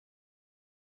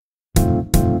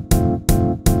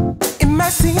might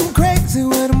seem crazy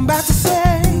what I'm about to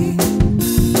say.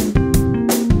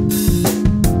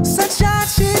 Sunshine,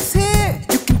 she's here,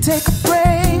 you can take a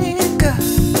break.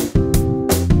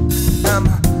 I'm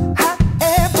a hot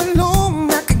air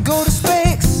balloon, I could go to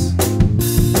space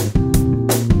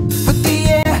with the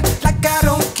air like I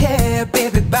don't care,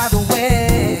 baby, by the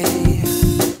way.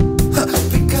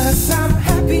 Because I'm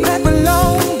happy, clap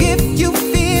along if you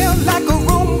feel like a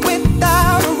room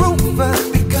without a roof.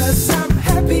 Because I'm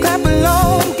happy, clap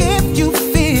along if you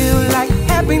feel like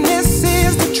happiness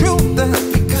is the truth.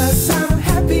 Because I'm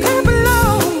happy, clap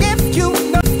along if you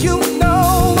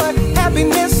know what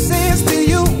happiness is to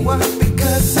you.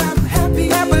 Because I'm happy,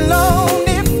 clap along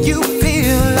if you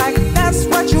feel like that's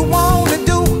what you wanna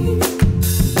do.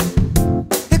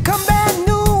 Here come bad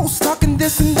news, talking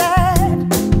this and that.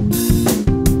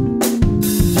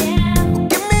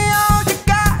 Give me all you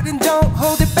got and don't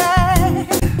hold it back.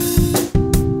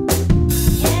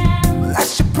 Well, I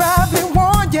should probably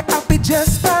warn you, I'll be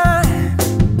just fine.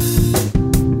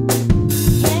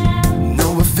 No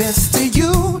offense to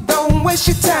you, don't waste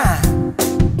your time.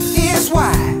 Here's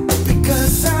why.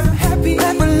 Because I'm happy,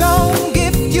 clap along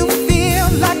if you feel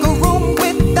like a room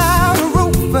without a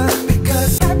roof.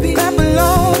 Because happy, clap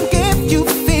along if you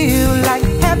feel like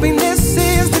happiness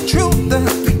is the truth.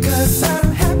 Because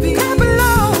I'm happy, clap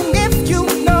along if you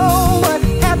know what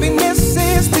happiness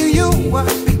is to you.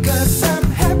 Because I'm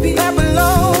happy, clap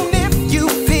along if you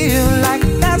feel like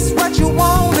that's what you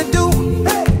wanna do.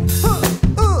 Hey,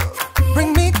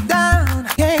 bring me down,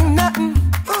 ain't nothing.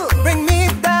 Bring me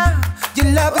down, your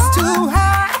love is too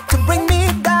high to bring me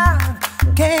down.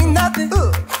 Can't nothing.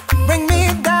 Bring me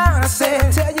down, I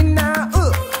said, tell you now.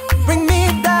 Bring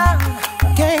me down,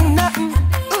 can't nothing.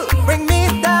 Bring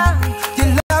me down, your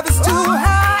love is too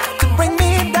high to bring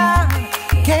me down.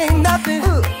 Can't nothing.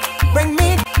 Bring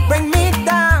me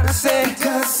down, I said.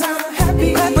 Because I'm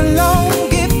happy, clap along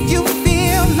if you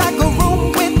feel like a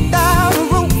room without a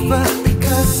roof.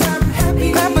 Because I'm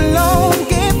happy, clap along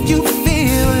if you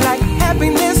feel like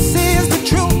happiness is the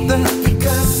truth.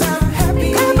 Because I'm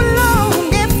happy, clap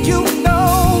along if you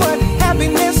know what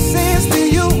happiness is to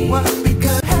you.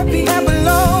 Because happy, clap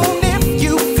along if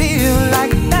you feel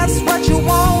like that's what you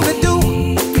wanna do.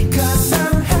 Because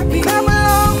I'm happy, clap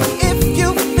along if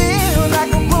you feel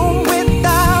like a room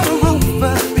without a roof.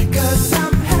 Because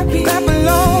I'm happy, clap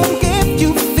along if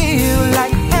you feel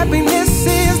like happiness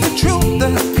is the truth.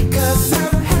 Because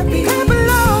I'm happy, clap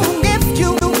along if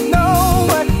you know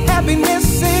what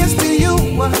happiness is to you.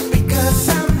 Because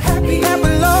I'm happy, clap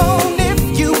along if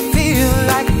you feel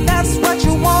like that's what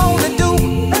you wanna do.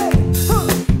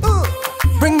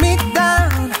 Bring me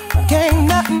down, can't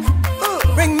nothing.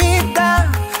 Bring me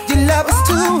down, your love is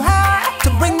too high to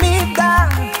bring me down.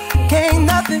 Can't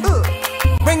nothing.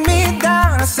 Bring me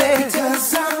down, I say.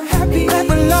 Because I'm happy, clap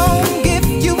along